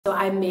So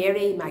I'm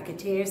Mary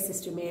McAteer,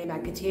 Sister Mary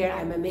McAteer.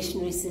 I'm a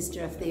missionary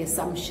sister of the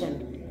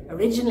Assumption,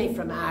 originally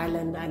from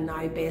Ireland and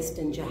now based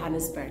in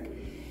Johannesburg.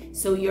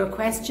 So your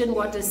question,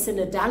 what does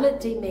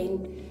synodality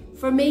mean?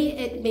 For me,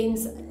 it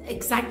means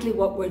exactly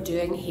what we're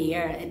doing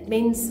here. It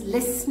means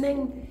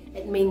listening.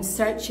 It means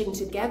searching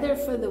together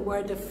for the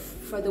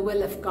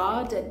will of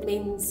God. It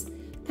means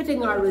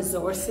putting our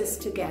resources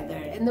together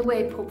in the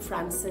way Pope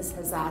Francis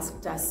has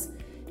asked us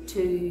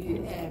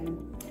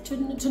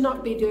to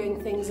not be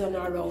doing things on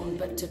our own,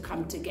 but to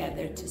come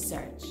together to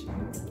search.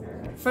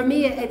 For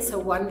me, it's a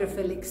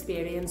wonderful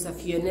experience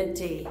of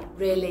unity,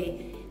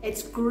 really.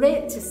 It's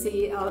great to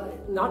see,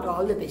 not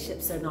all the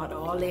bishops are not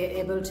all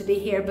able to be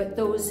here, but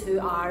those who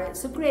are,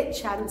 it's a great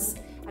chance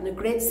and a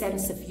great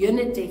sense of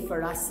unity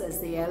for us as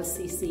the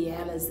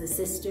LCCL, as the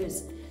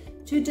sisters,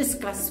 to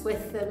discuss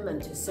with them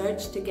and to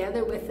search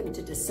together with them,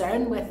 to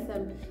discern with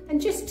them,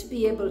 and just to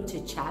be able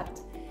to chat.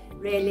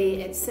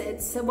 Really,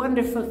 it's a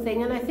wonderful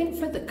thing, and I think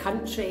for the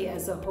country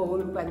as a whole,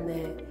 when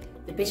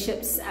the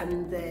bishops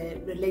and the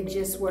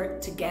religious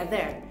work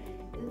together,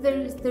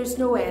 there's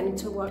no end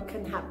to what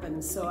can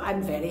happen. So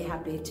I'm very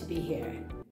happy to be here.